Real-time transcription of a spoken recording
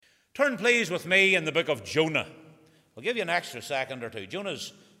Turn please with me in the book of Jonah. I'll give you an extra second or two.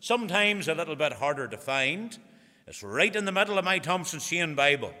 Jonah's sometimes a little bit harder to find. It's right in the middle of my Thompson Chain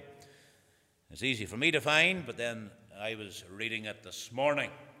Bible. It's easy for me to find, but then I was reading it this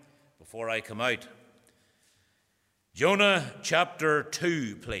morning before I come out. Jonah chapter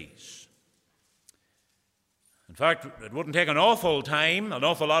 2, please. In fact, it wouldn't take an awful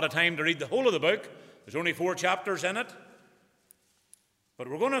lot of time to read the whole of the book. There's only 4 chapters in it. But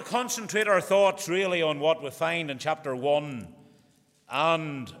we're going to concentrate our thoughts really on what we find in chapter 1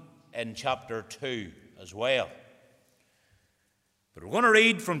 and in chapter 2 as well. But we're going to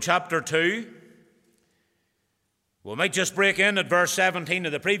read from chapter 2. We might just break in at verse 17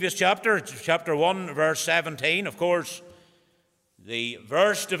 of the previous chapter, chapter 1, verse 17. Of course, the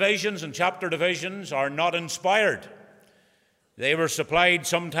verse divisions and chapter divisions are not inspired. They were supplied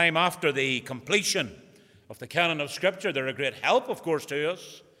sometime after the completion of the canon of Scripture. They're a great help, of course, to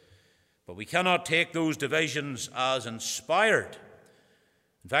us, but we cannot take those divisions as inspired.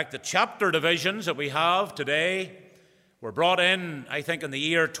 In fact, the chapter divisions that we have today were brought in, I think, in the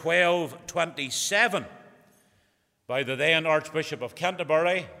year 1227 by the then Archbishop of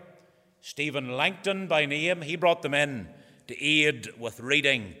Canterbury, Stephen Langton by name. He brought them in to aid with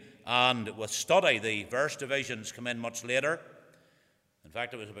reading and with study. The verse divisions come in much later. In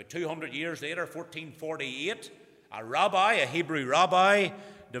fact, it was about 200 years later, 1448, a Hebrew rabbi,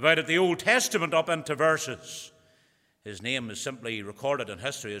 divided the Old Testament up into verses. His name is simply recorded in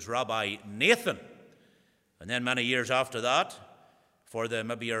history as Rabbi Nathan. And then many years after that,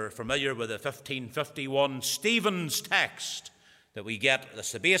 maybe you're familiar with the 1551 Stephen's text that we get,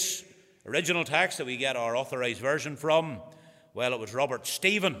 that's the base original text that we get our authorized version from. Well, it was Robert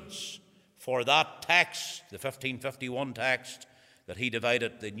Stevens for that text, the 1551 text, that he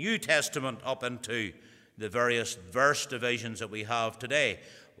divided the New Testament up into the various verse divisions that we have today.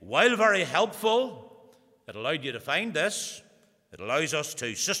 While very helpful, it allowed you to find this. It allows us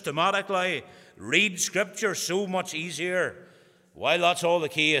to systematically read Scripture so much easier. While that's all the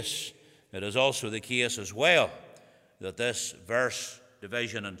case, it is also the case as well that this verse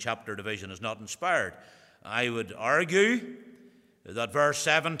division and chapter division is not inspired. I would argue that verse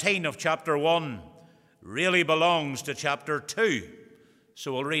 17 of chapter 1 really belongs to chapter 2.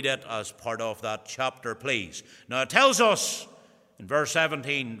 So we'll read it as part of that chapter, please. Now it tells us in verse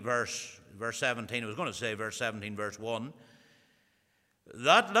 17, I was going to say verse 17, verse 1,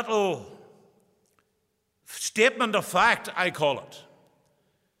 that little statement of fact, I call it.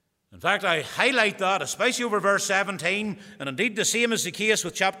 In fact, I highlight that, especially over verse 17, and indeed the same is the case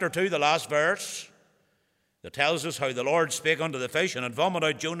with chapter 2, the last verse, that tells us how the Lord spake unto the fish and had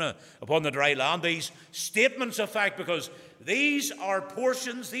vomited out Jonah upon the dry land. These statements of fact, because these are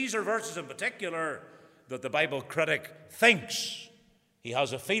portions, these are verses in particular, that the Bible critic thinks he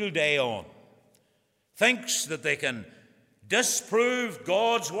has a field day on, thinks that they can disprove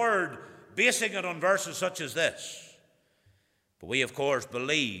God's word, basing it on verses such as this. But we, of course,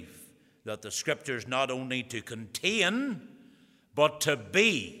 believe that the Scriptures not only to contain, but to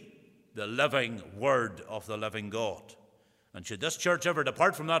be the living word of the living God. And should this church ever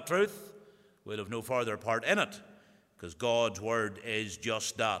depart from that truth, we'll have no further part in it, because God's word is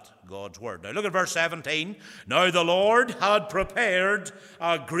just that, God's word. Now look at verse 17. Now the Lord had prepared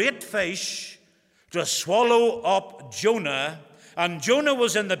a great fish to swallow up Jonah, and Jonah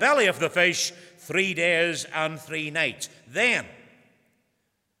was in the belly of the fish 3 days and 3 nights. Then,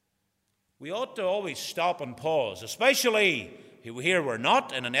 we ought to always stop and pause, especially here we're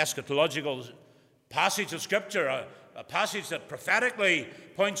not in an eschatological passage of Scripture, a passage that prophetically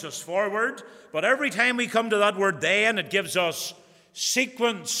points us forward, but every time we come to that word then, it gives us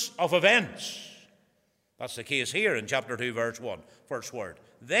sequence of events. That's the case here in chapter 2, verse 1, first word.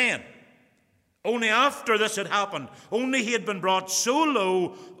 Then. Only after this had happened, only he had been brought so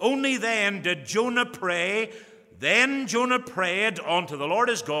low, only then did Jonah pray. Then Jonah prayed unto the Lord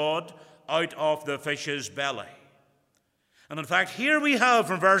his God out of the fish's belly. And in fact, here we have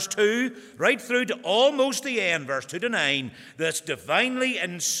from verse 2 right through to almost the end, verse 2 to 9, this divinely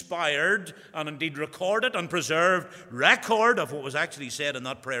inspired and indeed recorded and preserved record of what was actually said in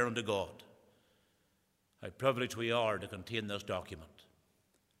that prayer unto God. How privileged we are to contain this document.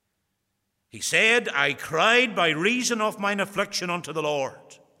 He said, I cried by reason of mine affliction unto the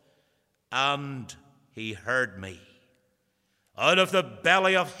Lord, and he heard me. Out of the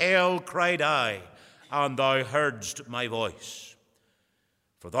belly of hell cried I, and thou heardst my voice.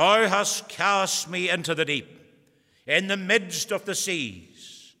 For thou hast cast me into the deep, in the midst of the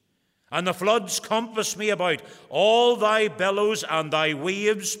seas, and the floods compassed me about. All thy billows and thy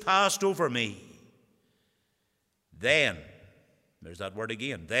waves passed over me. Then There's that word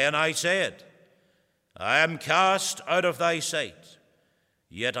again. Then I said, I am cast out of thy sight,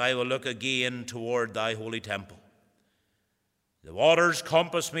 yet I will look again toward thy holy temple. The waters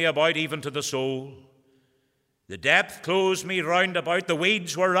compassed me about even to the soul. The depth closed me round about. The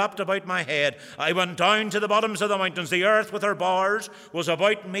weeds were wrapped about my head. I went down to the bottoms of the mountains. The earth with her bars was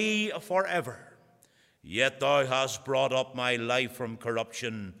about me forever. Yet thou hast brought up my life from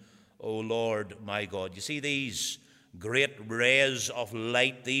corruption, O Lord my God. You see these great rays of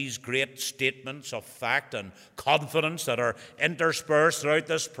light, these great statements of fact and confidence that are interspersed throughout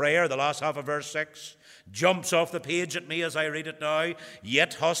this prayer. The last half of verse 6 jumps off the page at me as I read it now.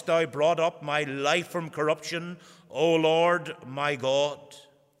 Yet hast thou brought up my life from corruption, O Lord my God.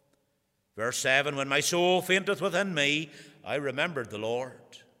 Verse 7, when my soul fainteth within me, I remembered the Lord.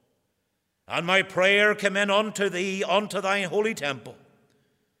 And my prayer came in unto thee, unto thy holy temple.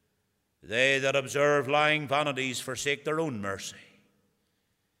 They that observe lying vanities forsake their own mercy.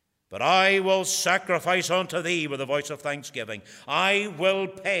 But I will sacrifice unto thee with a voice of thanksgiving. I will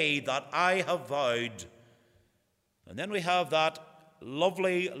pay that I have vowed. And then we have that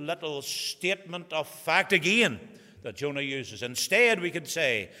lovely little statement of fact again that Jonah uses. Instead, we could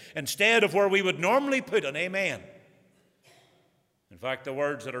say, instead of where we would normally put an amen. In fact, the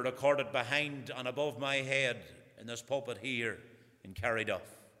words that are recorded behind and above my head in this pulpit here in Carryduff.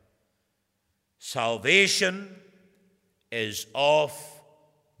 Salvation is of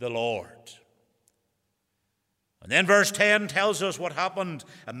the Lord. And then verse 10 tells us what happened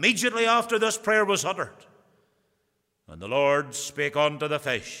immediately after this prayer was uttered. And the Lord spake unto the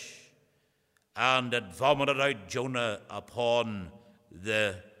fish, and it vomited out Jonah upon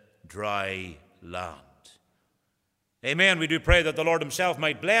the dry land. Amen. We do pray that the Lord himself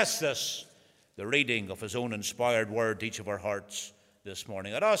might bless this, the reading of his own inspired word to each of our hearts this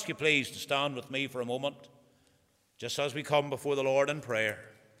morning. I'd ask you please to stand with me for a moment, just as we come before the Lord in prayer.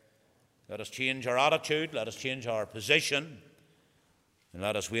 Let us change our attitude, let us change our position, and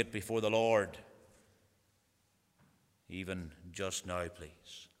let us wait before the Lord, even just now,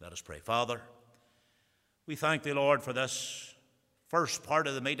 please. Let us pray. Father, we thank thee, Lord, for this first part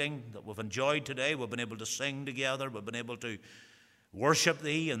of the meeting that we've enjoyed today. We've been able to sing together, we've been able to worship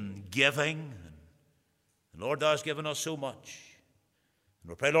thee in giving. And Lord, thou hast given us so much. And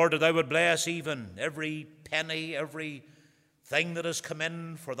we pray, Lord, that thou would bless even every penny, every thing that has come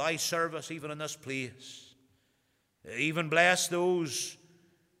in for thy service, even in this place. Even bless those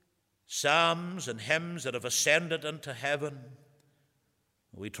psalms and hymns that have ascended into heaven.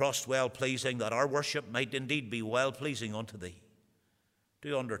 We trust well-pleasing, that our worship might indeed be well-pleasing unto thee.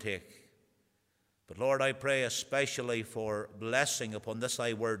 Do undertake. But Lord, I pray especially for blessing upon this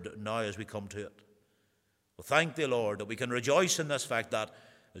thy word now as we come to it. Well, thank thee, Lord, that we can rejoice in this fact that,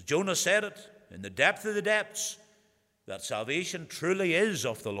 as Jonah said it, in the depth of the depths, that salvation truly is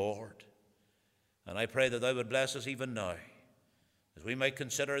of the Lord. And I pray that thou would bless us even now, as we might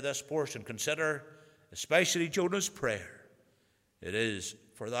consider this portion, consider especially Jonah's prayer. It is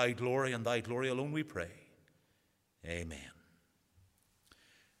for thy glory and thy glory alone we pray. Amen.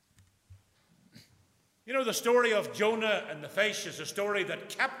 You know, the story of Jonah and the fish is a story that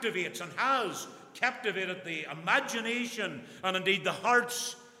captivates and has captivated the imagination and indeed the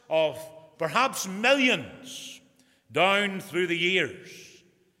hearts of perhaps millions down through the years.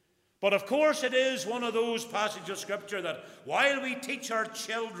 But of course it is one of those passages of Scripture that while we teach our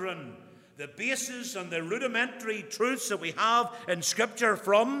children the basis and the rudimentary truths that we have in Scripture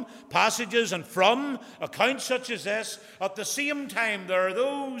from passages and from accounts such as this, at the same time there are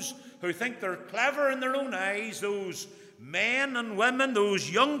those who think they're clever in their own eyes, those men and women,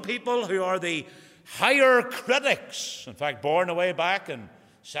 those young people who are the higher critics. In fact, born away back in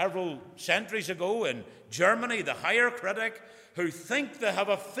several centuries ago in Germany, the higher critic, who think they have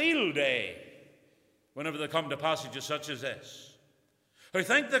a field day whenever they come to passages such as this, who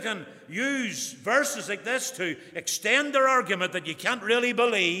think they can use verses like this to extend their argument that you can't really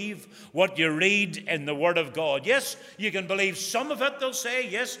believe what you read in the Word of God. Yes, you can believe some of it, they'll say.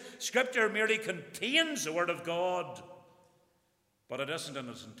 Yes, Scripture merely contains the Word of God, but it isn't in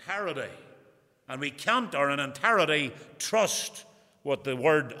its entirety. And we can't, or in entirety, trust what the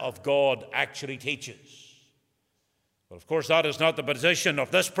Word of God actually teaches. But of course, that is not the position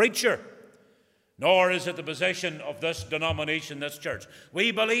of this preacher, nor is it the position of this denomination, this church.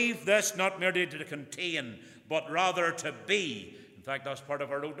 We believe this not merely to contain, but rather to be. In fact, that's part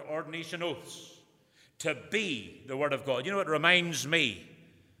of our ordination oaths. To be the Word of God. You know, it reminds me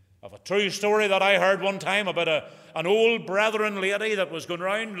of a true story that I heard one time about an old brethren lady that was going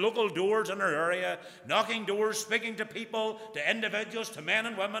around local doors in her area, knocking doors, speaking to people, to individuals, to men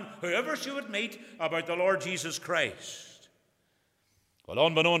and women, whoever she would meet, about the Lord Jesus Christ. Well,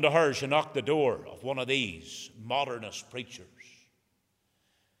 unbeknown to her, she knocked the door of one of these modernist preachers.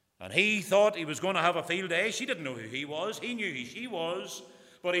 And he thought he was going to have a field day. She didn't know who he was. He knew who she was.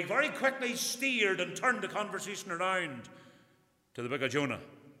 But he very quickly steered and turned the conversation around to the book of Jonah,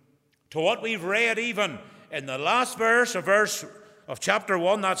 to what we've read even in the last verse of chapter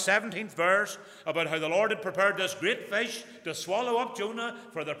 1, that 17th verse, about how the Lord had prepared this great fish to swallow up Jonah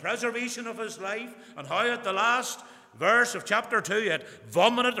for the preservation of his life, and how at the last verse of chapter 2 it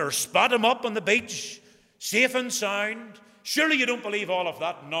vomited or spat him up on the beach, safe and sound. Surely you don't believe all of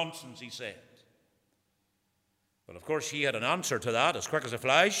that nonsense, he said. Well, of course, she had an answer to that as quick as a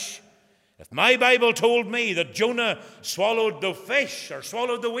flash. If my Bible told me that Jonah swallowed the fish or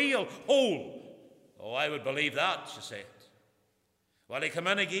swallowed the whale whole, oh, I would believe that, she said. Well, he came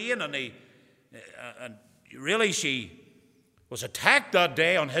in again, and really she was attacked that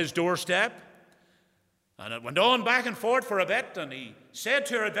day on his doorstep. And it went on back and forth for a bit, and he said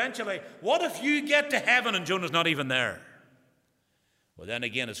to her eventually, what if you get to heaven and Jonah's not even there? Well, then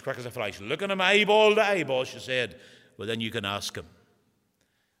again, as quick as a flash, looking him eyeball to eyeball, she said, well, then you can ask him.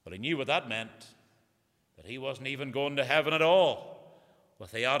 Well, he knew what that meant, that he wasn't even going to heaven at all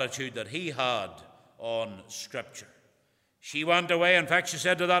with the attitude that he had on Scripture. She went away. In fact, she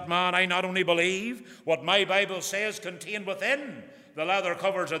said to that man, I not only believe what my Bible says contained within the leather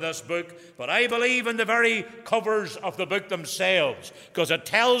covers of this book, but I believe in the very covers of the book themselves, because it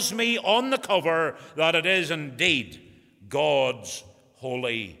tells me on the cover that it is indeed God's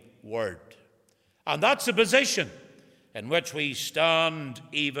holy word. And that's the position in which we stand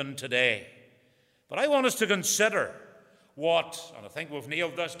even today. But I want us to consider what, and I think we've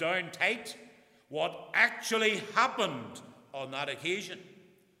nailed this down tight, what actually happened on that occasion.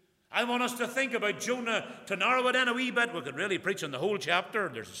 I want us to think about Jonah, to narrow it in a wee bit. We could really preach on the whole chapter.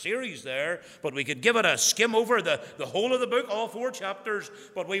 There's a series there, but we could give it a skim over the whole of the book, all 4 chapters.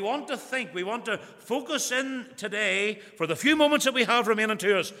 But we want to think, we want to focus in today, for the few moments that we have remaining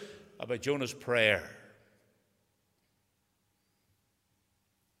to us, about Jonah's prayer.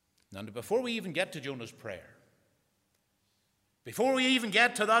 And before we even get to Jonah's prayer, before we even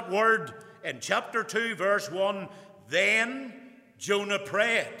get to that word in chapter 2, verse 1, then Jonah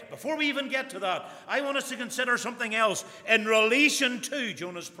prayed. Before we even get to that, I want us to consider something else in relation to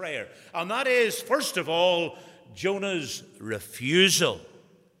Jonah's prayer. And that is, first of all, Jonah's refusal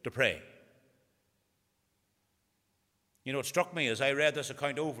to pray. You know, it struck me as I read this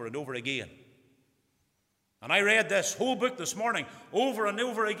account over and over again. And I read this whole book this morning over and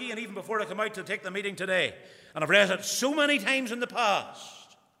over again, even before I come out to take the meeting today. And I've read it so many times in the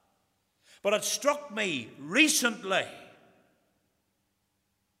past. But it struck me recently,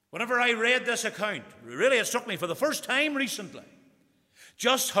 whenever I read this account, really it struck me for the first time recently,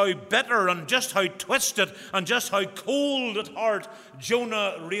 just how bitter and just how twisted and just how cold at heart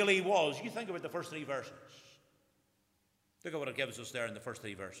Jonah really was. You think about the first 3 verses. Look at what it gives us there in the first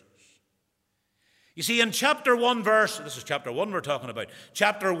 3 verses. You see, in chapter 1 verse, this is chapter 1 we're talking about,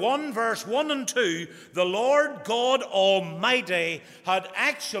 chapter 1 verse 1 and 2, the Lord God Almighty had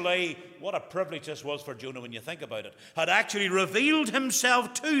actually, what a privilege this was for Jonah when you think about it, had actually revealed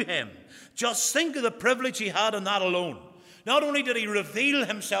himself to him. Just think of the privilege he had in that alone. Not only did he reveal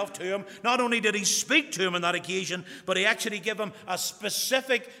himself to him, not only did he speak to him on that occasion, but he actually gave him a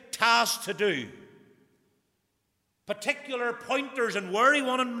specific task to do. Particular pointers and where he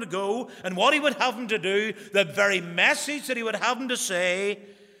wanted him to go and what he would have him to do, the very message that he would have him to say.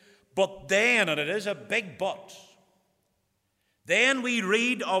 But then, and it is a big but, then we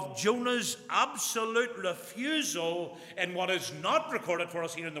read of Jonah's absolute refusal in what is not recorded for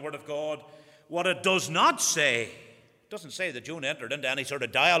us here in the Word of God. What it does not say, it doesn't say that Jonah entered into any sort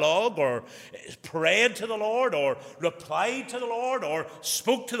of dialogue or prayed to the Lord or replied to the Lord or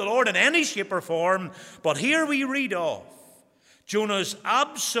spoke to the Lord in any shape or form. But here we read of Jonah's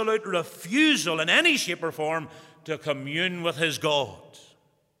absolute refusal in any shape or form to commune with his God.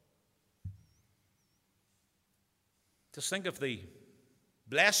 Just think of the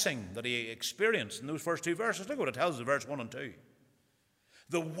blessing that he experienced in those first 2 verses. Look what it tells us in verse 1 and 2.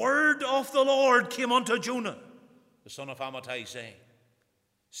 The word of the Lord came unto Jonah, the son of Amittai, saying,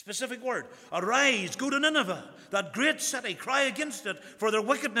 specific word, arise, go to Nineveh, that great city, cry against it, for their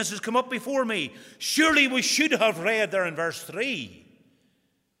wickedness has come up before me. Surely we should have read there in verse 3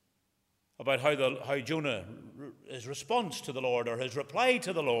 about how Jonah, his response to the Lord, or his reply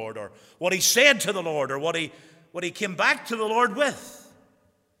to the Lord, or what he said to the Lord, or what he came back to the Lord with.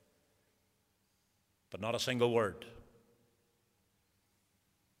 But not a single word.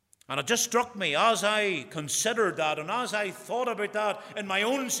 And it just struck me as I considered that and as I thought about that in my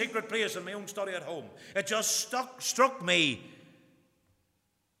own secret place, in my own study at home. It just struck me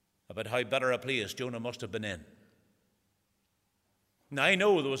about how bitter a place Jonah must have been in. Now, I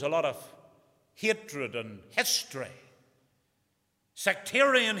know there was a lot of hatred and history,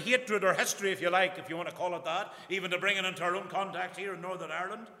 sectarian hatred or history, if you like, if you want to call it that, even to bring it into our own context here in Northern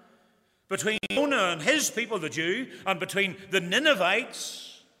Ireland, between Jonah and his people, the Jew, and between the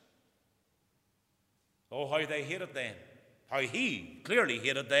Ninevites. Oh, how they hated them. How he clearly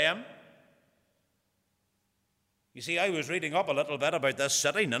hated them. You see, I was reading up a little bit about this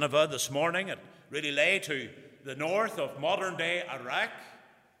city, Nineveh, this morning. It really lay to the north of modern-day Iraq,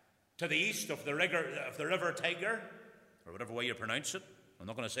 to the east of the river Tigris, or whatever way you pronounce it. I'm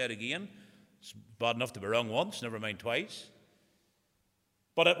not going to say it again. It's bad enough to be wrong once, never mind twice.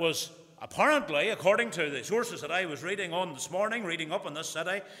 But it was apparently, according to the sources that I was reading on this morning, reading up on this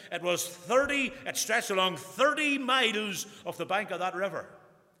city, it stretched along 30 miles of the bank of that river.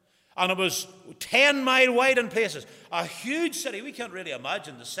 And it was 10 mile wide in places. A huge city. We can't really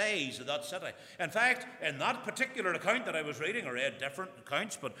imagine the size of that city. In fact, in that particular account that I was reading, I read different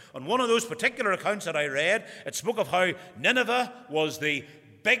accounts, but on one of those particular accounts that I read, it spoke of how Nineveh was the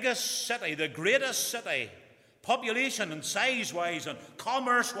biggest city, the greatest city, population and size-wise and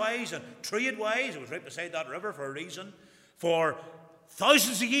commerce-wise and trade-wise. It was right beside that river for a reason, for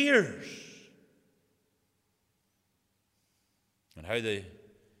thousands of years. And how they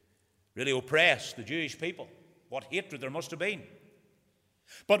really oppressed the Jewish people. What hatred there must have been.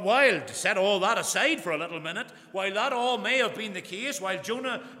 But while, to set all that aside for a little minute, while that all may have been the case, while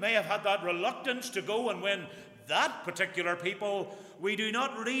Jonah may have had that reluctance to go and win that particular people, we do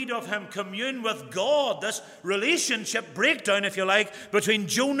not read of him commune with God, this relationship breakdown, if you like, between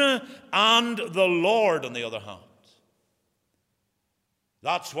Jonah and the Lord on the other hand.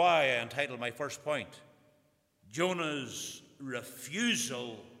 That's why I entitled my first point, Jonah's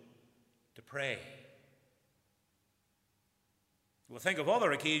refusal to pray. We'll think of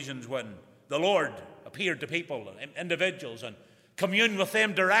other occasions when the Lord appeared to people, individuals, and communed with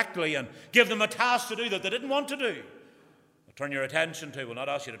them directly and give them a task to do that they didn't want to do. I'll turn your attention to, will not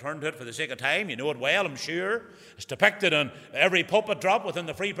ask you to turn to it for the sake of time. You know it well, I'm sure. It's depicted on every pulpit drop within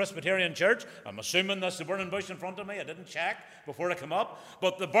the Free Presbyterian Church. I'm assuming that's the burning bush in front of me. I didn't check before I come up.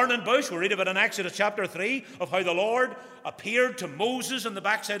 But the burning bush, we read about in Exodus chapter 3 of how the Lord appeared to Moses in the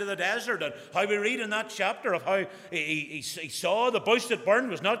backside of the desert, and how we read in that chapter of how he saw the bush that burned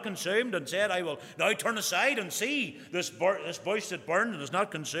was not consumed and said, I will now turn aside and see this bush that burned and is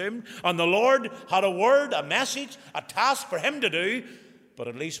not consumed. And the Lord had a word, a message, a task for him to do, but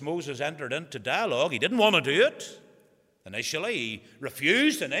at least Moses entered into dialogue. He didn't want to do it initially. He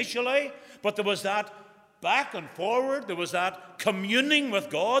refused initially, but there was that back and forward. There was that communing with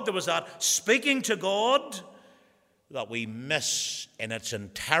God. There was that speaking to God that we miss in its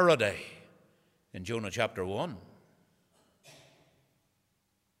entirety in Jonah chapter 1.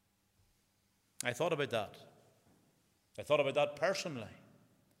 I thought about that. I thought about that personally.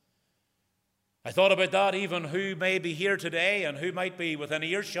 I thought about that even who may be here today and who might be within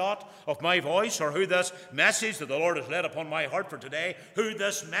earshot of my voice, or who this message that the Lord has laid upon my heart for today, who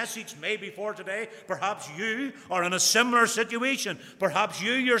this message may be for today. Perhaps you are in a similar situation. Perhaps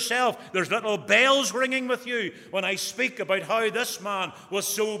you yourself, there's little bells ringing with you when I speak about how this man was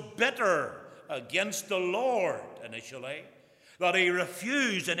so bitter against the Lord initially that he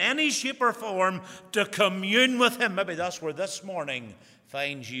refused in any shape or form to commune with him. Maybe that's where this morning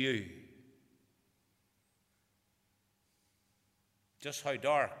finds you. Just how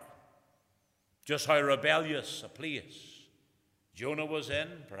dark, just how rebellious a place Jonah was in.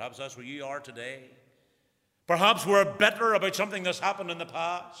 Perhaps that's where you are today. Perhaps we're bitter about something that's happened in the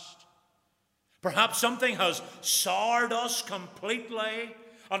past. Perhaps something has soured us completely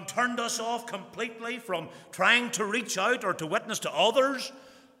and turned us off completely from trying to reach out or to witness to others.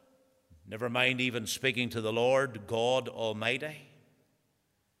 Never mind even speaking to the Lord God Almighty.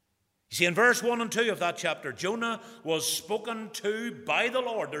 You see, in verse 1 and 2 of that chapter, Jonah was spoken to by the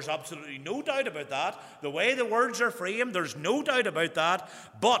Lord. There's absolutely no doubt about that. The way the words are framed, there's no doubt about that.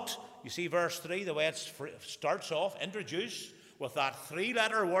 But, you see verse 3, the way it starts off, introduced with that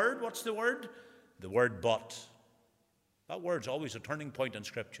three-letter word. What's the word? The word but. That word's always a turning point in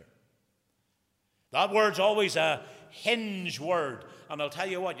Scripture. That word's always a hinge word. And I'll tell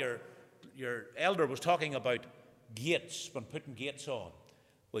you what, your elder was talking about gates, when putting gates on.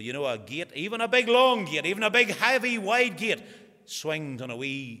 Well, you know, a gate, even a big long gate, even a big heavy wide gate, swings on a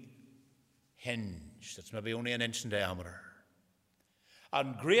wee hinge that's maybe only an inch in diameter.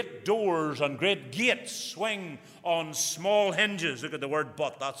 And great doors and great gates swing on small hinges. Look at the word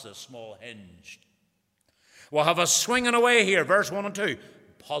but, that's a small hinge. We'll have a swinging away here, verse 1 and 2,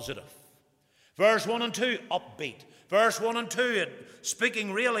 positive. Verse 1 and 2, upbeat. Verse 1 and 2,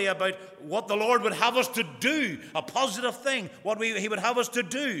 speaking really about what the Lord would have us to do, a positive thing, what he would have us to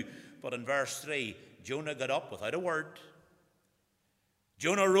do. But in verse 3, Jonah got up without a word.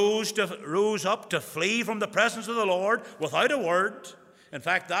 Jonah rose up to flee from the presence of the Lord without a word. In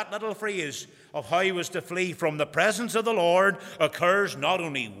fact, that little phrase of how he was to flee from the presence of the Lord occurs not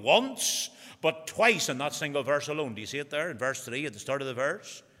only once, but twice in that single verse alone. Do you see it there in verse 3 at the start of the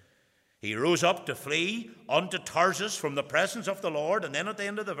verse? He rose up to flee unto Tarsus from the presence of the Lord, and then at the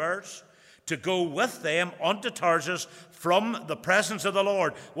end of the verse, to go with them unto Tarsus from the presence of the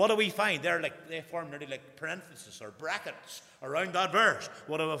Lord. What do we find? They form nearly like parentheses or brackets around that verse.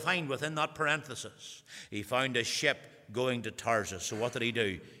 What do we find within that parenthesis? He found a ship going to Tarsus. So what did he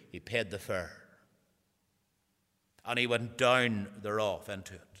do? He paid the fare. And he went down thereof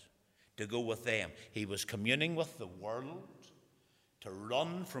into it to go with them. He was communing with the world, to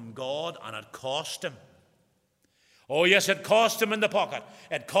run from God, and it cost him. Oh yes, it cost him in the pocket.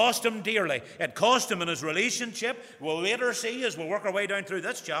 It cost him dearly. It cost him in his relationship. We'll later see, as we'll work our way down through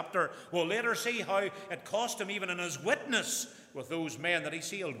this chapter, we'll later see how it cost him even in his witness with those men that he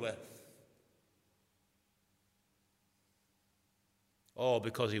sailed with. Oh,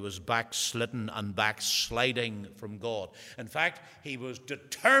 because he was backslidden and backsliding from God. In fact, he was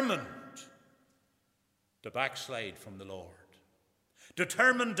determined to backslide from the Lord.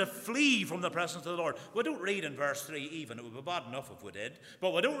 Determined to flee from the presence of the Lord. We don't read in verse 3 even. It would be bad enough if we did.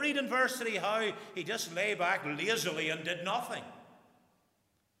 But we don't read in verse 3 how he just lay back lazily and did nothing.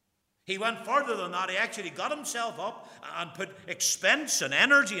 He went further than that. He actually got himself up and put expense and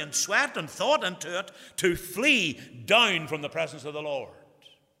energy and sweat and thought into it to flee down from the presence of the Lord.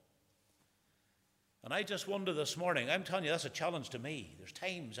 And I just wonder this morning, I'm telling you, that's a challenge to me. There's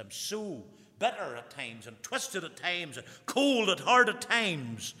times I'm so bitter at times and twisted at times and cold at heart at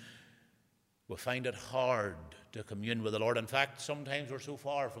times. We find it hard to commune with the Lord. In fact, sometimes we're so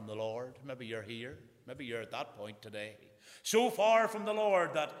far from the Lord. Maybe you're here. Maybe you're at that point today. So far from the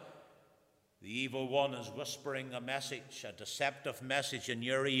Lord that the evil one is whispering a message, a deceptive message in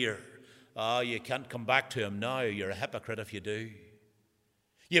your ear. You can't come back to him now. You're a hypocrite if you do.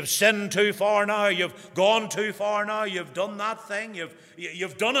 You've sinned too far now. You've gone too far now. You've done that thing.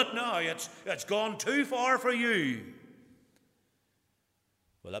 You've done it now. It's gone too far for you.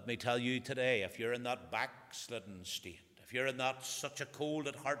 Well, let me tell you today, if you're in that backslidden state, if you're in that such a cold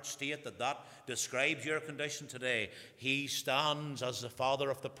at heart state that describes your condition today, he stands as the father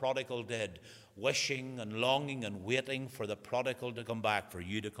of the prodigal did, wishing and longing and waiting for the prodigal to come back, for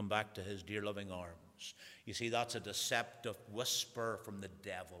you to come back to his dear loving arms. You see, that's a deceptive whisper from the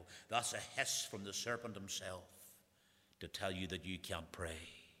devil. That's a hiss from the serpent himself to tell you that you can't pray.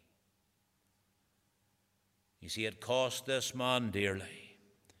 You see, it cost this man dearly.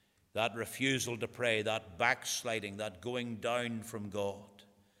 That refusal to pray, that backsliding, that going down from God.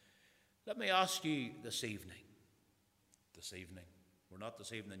 Let me ask you this evening. We're not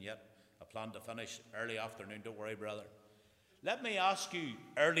this evening yet. I plan to finish early afternoon. Don't worry, brother. Let me ask you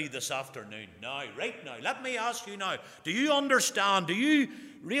early this afternoon, right now, let me ask you now, do you understand, do you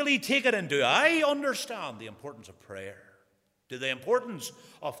really take it in? Do I understand the importance of prayer? The importance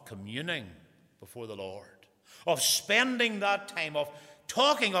of communing before the Lord, of spending that time, of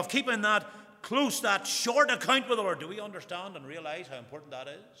talking, of keeping that close, that short account with the Lord? Do we understand and realize how important that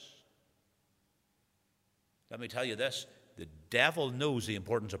is? Let me tell you this, the devil knows the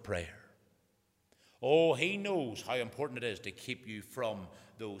importance of prayer. Oh, he knows how important it is to keep you from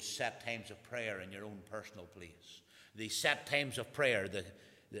those set times of prayer in your own personal place. The set times of prayer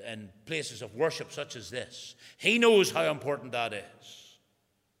in places of worship such as this. He knows how important that is.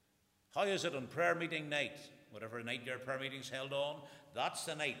 How is it on prayer meeting night? Whatever night your prayer meeting's held on, that's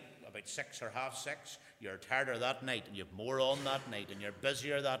the night, about 6 or half 6. You're tireder that night, and you've more on that night, and you're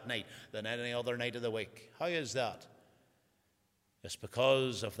busier that night than any other night of the week. How is that? It's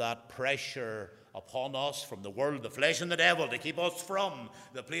because of that pressure upon us from the world, the flesh and the devil, to keep us from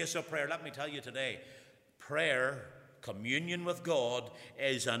the place of prayer. Let me tell you today, prayer, communion with God,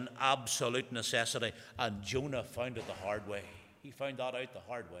 is an absolute necessity. And Jonah found it the hard way. He found that out the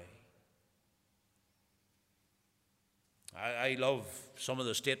hard way. I love some of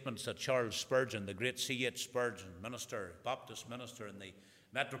the statements that Charles Spurgeon, the great C.H. Spurgeon, minister, Baptist minister in the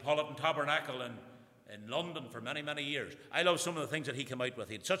Metropolitan Tabernacle in London for many, many years. I love some of the things that he came out with.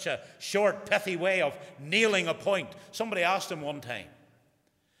 He had such a short, pithy way of nailing a point. Somebody asked him one time,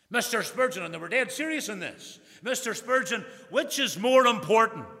 Mr. Spurgeon, and they were dead serious in this, Mr. Spurgeon, which is more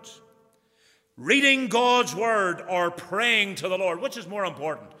important, reading God's word or praying to the Lord? Which is more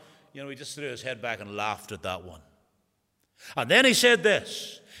important? You know, he just threw his head back and laughed at that one. And then he said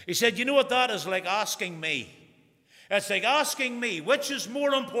this. He said, you know what that is like asking me? It's like asking me, which is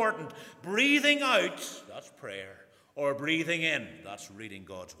more important, breathing out, that's prayer, or breathing in, that's reading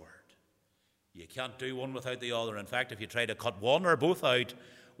God's Word. You can't do one without the other. In fact, if you try to cut one or both out,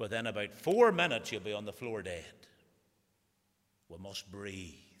 within about 4 minutes you'll be on the floor dead. We must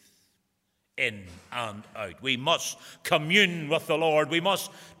breathe in and out. We must commune with the Lord. We must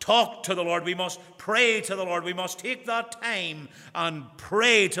talk to the Lord. We must pray to the Lord. We must take that time and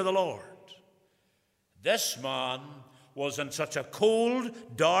pray to the Lord. This man was in such a cold,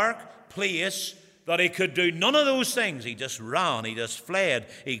 dark place that he could do none of those things. He just ran, he just fled.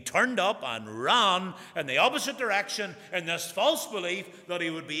 He turned up and ran in the opposite direction in this false belief that he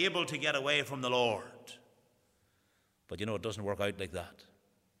would be able to get away from the Lord. But you know, it doesn't work out like that.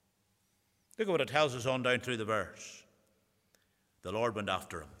 Look at what it tells us on down through the verse. The Lord went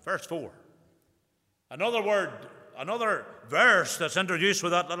after him. Verse 4. Another verse that's introduced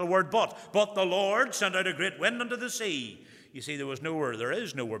with that little word, but. But the Lord sent out a great wind unto the sea. You see, there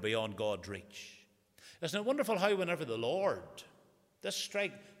is nowhere beyond God's reach. Isn't it wonderful how whenever the Lord, this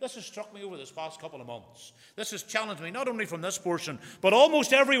has struck me over this past couple of months. This has challenged me, not only from this portion, but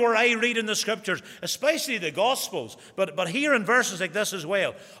almost everywhere I read in the Scriptures, especially the Gospels, but here in verses like this as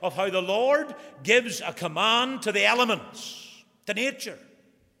well, of how the Lord gives a command to the elements, to nature.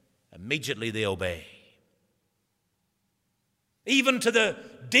 Immediately they obey. Even to the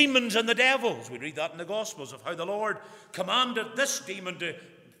demons and the devils. We read that in the Gospels of how the Lord commanded this demon to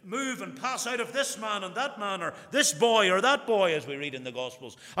move and pass out of this man and that man, or this boy or that boy, as we read in the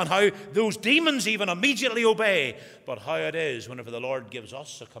Gospels, and how those demons even immediately obey. But how it is whenever the Lord gives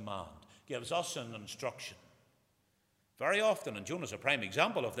us a command, gives us an instruction. Very often, and Jonah's a prime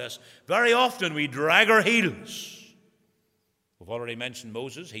example of this, very often we drag our heels. We've already mentioned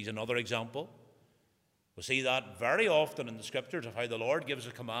Moses. He's another example. We see that very often in the Scriptures of how the Lord gives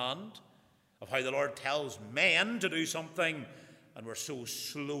a command, of how the Lord tells men to do something, and we're so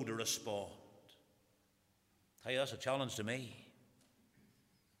slow to respond. Hey, that's a challenge to me.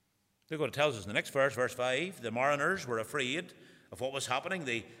 Look what it tells us in the next verse, verse 5. The mariners were afraid of what was happening.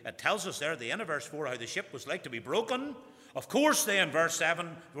 It tells us there at the end of verse 4 how the ship was like to be broken. Of course, then, verse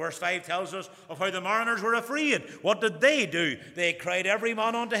 5 tells us of how the mariners were afraid. What did they do? They cried every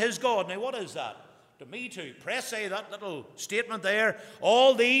man unto his God. Now, what is that? To me, to press that little statement there,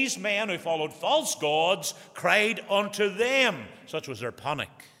 all these men who followed false gods cried unto them. Such was their panic.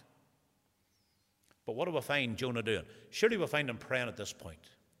 But what do we find Jonah doing? Surely we find him praying at this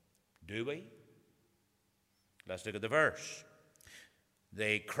point. Do we? Let's look at the verse.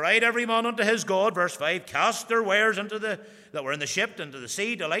 They cried every man unto his God, verse 5, cast their wares that were in the ship into the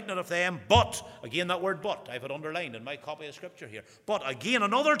sea, delight not of them. But, again that word but, I have it underlined in my copy of Scripture here. But, again,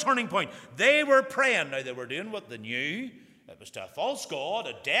 another turning point. They were praying. Now, they were doing what they knew. It was to a false God,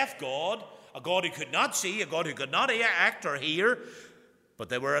 a deaf God, a God who could not see, a God who could not act or hear. But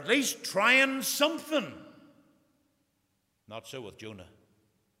they were at least trying something. Not so with Jonah.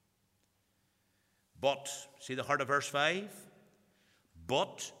 But, see the heart of verse 5?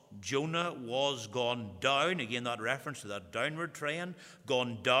 But Jonah was gone down, again that reference to that downward train,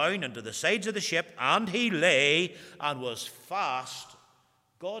 gone down into the sides of the ship, and he lay and was fast.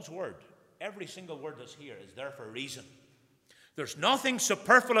 God's word, every single word that's here is there for a reason. There's nothing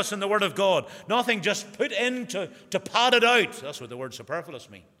superfluous in the word of God, nothing just put in to pad it out. That's what the word superfluous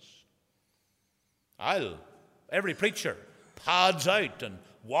means. Every preacher pads out and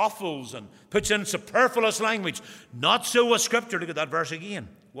waffles and puts in superfluous language. Not so with Scripture. Look at that verse again.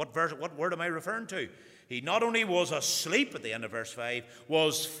 What word am I referring to? He not only was asleep at the end of verse 5,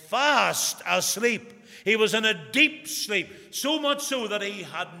 was fast asleep. He was in a deep sleep, so much so that he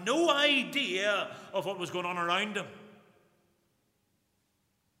had no idea of what was going on around him.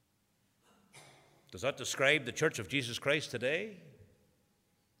 Does that describe the Church of Jesus Christ today?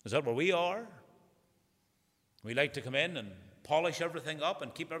 Is that where we are? We like to come in and polish everything up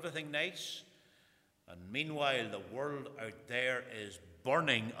and keep everything nice. And meanwhile, the world out there is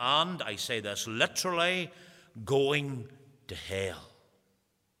burning, and I say this literally, going to hell.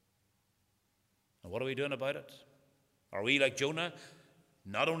 And what are we doing about it? Are we like Jonah,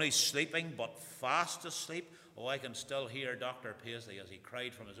 not only sleeping, but fast asleep? Oh, I can still hear Dr. Paisley as he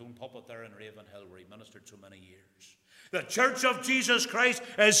cried from his own pulpit there in Ravenhill, where he ministered so many years. The Church of Jesus Christ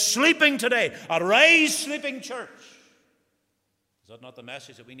is sleeping today. Arise, sleeping church. Is that not the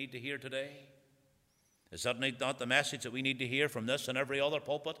message that we need to hear today? Is that not the message that we need to hear from this and every other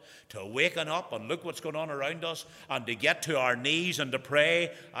pulpit? To waken up and look what's going on around us and to get to our knees and to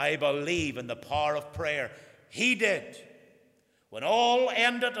pray. I believe in the power of prayer. He did. When all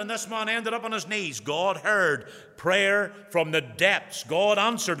ended and this man ended up on his knees, God heard prayer from the depths. God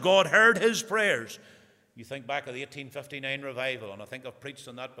answered. God heard his prayers. You think back of the 1859 revival, and I think I've preached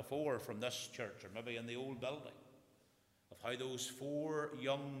on that before from this church, or maybe in the old building, of how those 4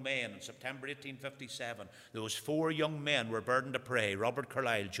 young men in September 1857, those 4 young men were burdened to pray. Robert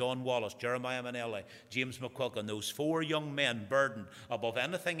Carlyle, John Wallace, Jeremiah Manelli, James McQuilkin, those 4 young men burdened above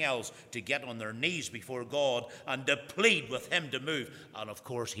anything else to get on their knees before God and to plead with him to move. And of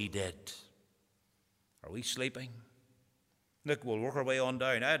course he did. Are we sleeping? Look, we'll work our way on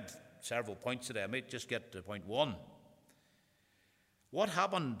down. I had several points today. I might just get to point 1. What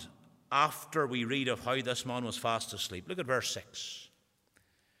happened after we read of how this man was fast asleep? Look at verse 6.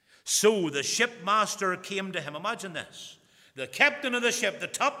 So the shipmaster came to him. Imagine this. The captain of the ship, the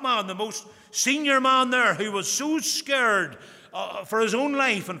top man, the most senior man there, who was so scared for his own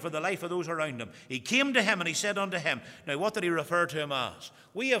life and for the life of those around him. He came to him and he said unto him, now what did he refer to him as?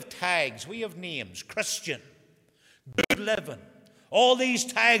 We have tags, we have names. Christian, good living. All these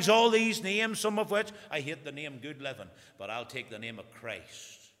tags, all these names, some of which, I hate the name good living, but I'll take the name of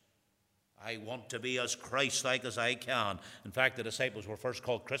Christ. I want to be as Christ-like as I can. In fact, the disciples were first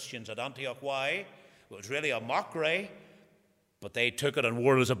called Christians at Antioch. Why? It was really a mockery, but they took it and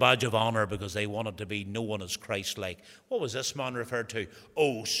wore it as a badge of honor because they wanted to be known as Christ-like. What was this man referred to?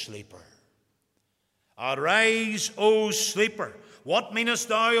 O sleeper. Arise, O sleeper. What meanest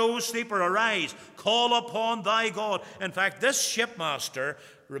thou, O sleeper? Arise, call upon thy God. In fact, this shipmaster,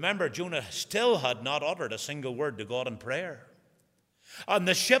 remember, Jonah still had not uttered a single word to God in prayer. And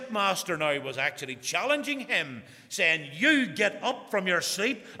the shipmaster now was actually challenging him, saying, you get up from your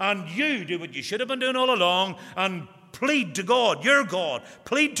sleep and you do what you should have been doing all along and plead to God, your God.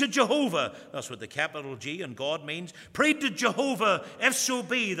 Plead to Jehovah. That's what the capital G in God means. Plead to Jehovah, if so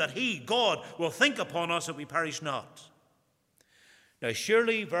be that he, God, will think upon us that we perish not. Now,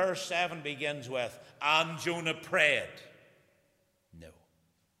 surely verse 7 begins with, and Jonah prayed. No.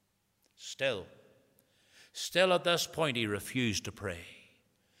 Still at this point, he refused to pray.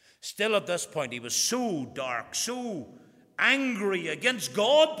 Still at this point, he was so dark, so angry against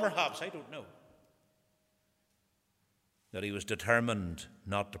God, perhaps, I don't know, that he was determined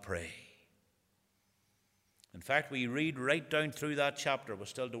not to pray. In fact, we read right down through that chapter, we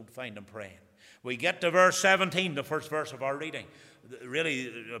still don't find him praying. We get to verse 17, the first verse of our reading.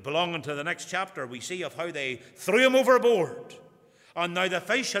 Really belonging to the next chapter, we see of how they threw him overboard. And now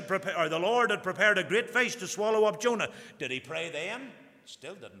the Lord had prepared a great fish to swallow up Jonah. Did he pray then?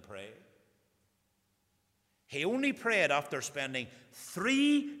 Still didn't pray. He only prayed after spending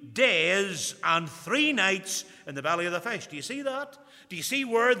 3 days and 3 nights in the belly of the fish. Do you see that? Do you see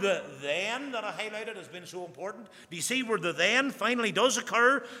where the then that I highlighted has been so important? Do you see where the then finally does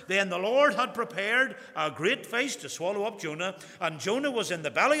occur? Then the Lord had prepared a great fish to swallow up Jonah, and Jonah was in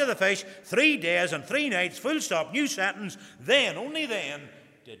the belly of the fish 3 days and 3 nights, full stop, new sentence. Then, only then,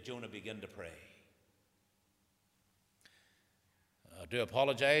 did Jonah begin to pray. I do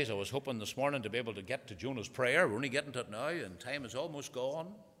apologize. I was hoping this morning to be able to get to Jonah's prayer. We're only getting to it now, and time is almost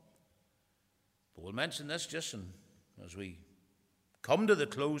gone. But we'll mention this just as we come to the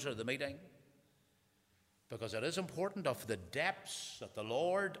close of the meeting, because it is important of the depths that the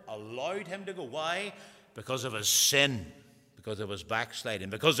Lord allowed him to go. Why? Because of his sin, because of his backsliding,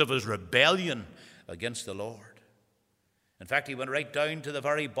 because of his rebellion against the Lord. In fact, he went right down to the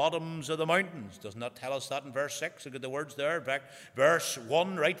very bottoms of the mountains. Does not tell us that in verse 6. Look at the words there. In fact, verse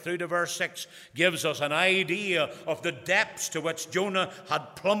 1 right through to verse 6 gives us an idea of the depths to which Jonah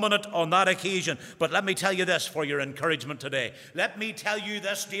had plummeted on that occasion. But let me tell you this for your encouragement today. Let me tell you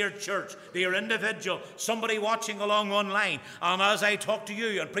this, dear church, dear individual, somebody watching along online. And as I talk to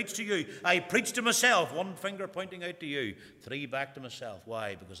you and preach to you, I preach to myself, 1 finger pointing out to you, 3 back to myself.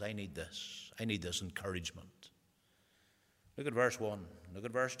 Why? Because I need this. I need this encouragement. Look at verse 1. Look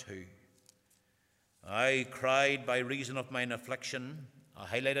at verse 2. I cried by reason of mine affliction. I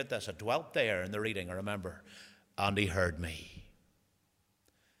highlighted this. I dwelt there in the reading, I remember. And he heard me.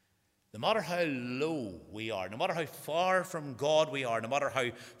 No matter how low we are, no matter how far from God we are, no matter how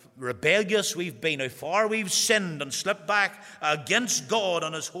rebellious we've been, how far we've sinned and slipped back against God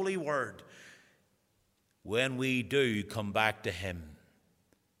and his holy word, when we do come back to him,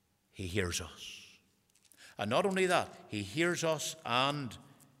 he hears us. And not only that, he hears us and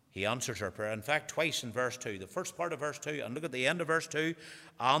he answers our prayer. In fact, twice in verse 2. The first part of verse 2, and look at the end of verse 2.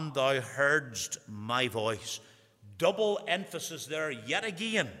 And thou heardst my voice. Double emphasis there yet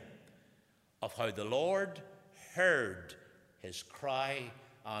again of how the Lord heard his cry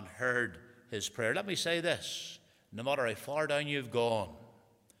and heard his prayer. Let me say this. No matter how far down you've gone,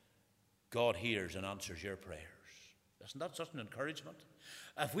 God hears and answers your prayers. Isn't that such an encouragement?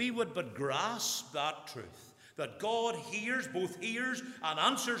 If we would but grasp that truth, that God both hears and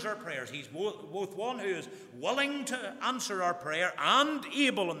answers our prayers. He's both one who is willing to answer our prayer and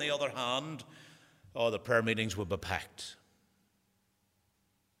able, on the other hand, the prayer meetings would be packed.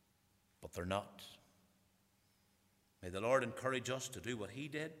 But they're not. May the Lord encourage us to do what he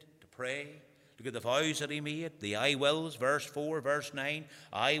did, to pray. Look at the vows that he made, the I wills, verse 4, verse 9.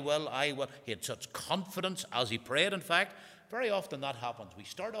 I will, I will. He had such confidence as he prayed. In fact, very often that happens. We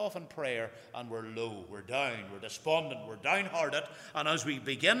start off in prayer and we're low, we're down, we're despondent, we're downhearted. And as we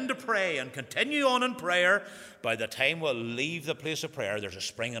begin to pray and continue on in prayer, by the time we'll leave the place of prayer, there's a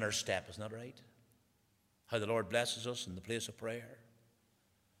spring in our step. Isn't that right? How the Lord blesses us in the place of prayer.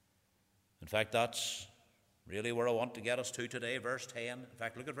 In fact, that's really where I want to get us to today, verse 10. In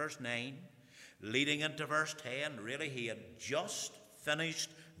fact, look at verse 9. Leading into verse 10, really, he had just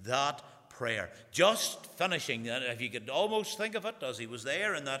finished that prayer. Just finishing. If you could almost think of it as he was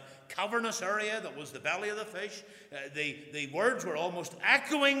there in that cavernous area that was the belly of the fish, the words were almost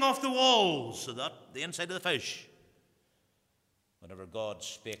echoing off the walls of the inside of the fish whenever God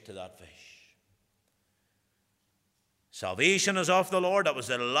spake to that fish. Salvation is of the Lord. That was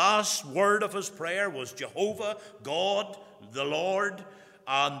the last word of his prayer, was Jehovah, God, the Lord.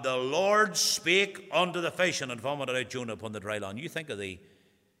 And the Lord spake unto the fish, and it vomited out Jonah upon the dry land. You think of the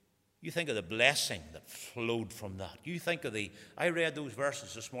blessing that flowed from that. You think of I read those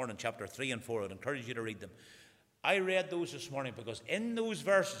verses this morning, chapter 3 and 4. I'd encourage you to read them. I read those this morning because in those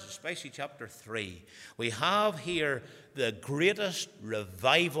verses, especially chapter 3, we have here the greatest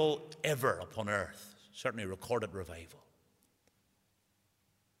revival ever upon earth. Certainly recorded revival.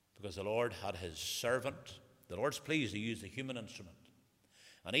 Because the Lord had his servant. The Lord's pleased to use the human instrument.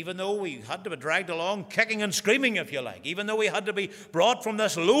 And even though we had to be dragged along kicking and screaming, if you like, even though we had to be brought from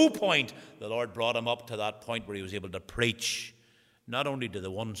this low point, the Lord brought him up to that point where he was able to preach not only to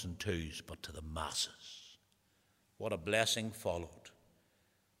the ones and twos, but to the masses. What a blessing followed.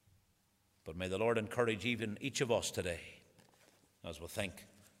 But may the Lord encourage even each of us today as we think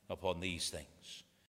upon these things.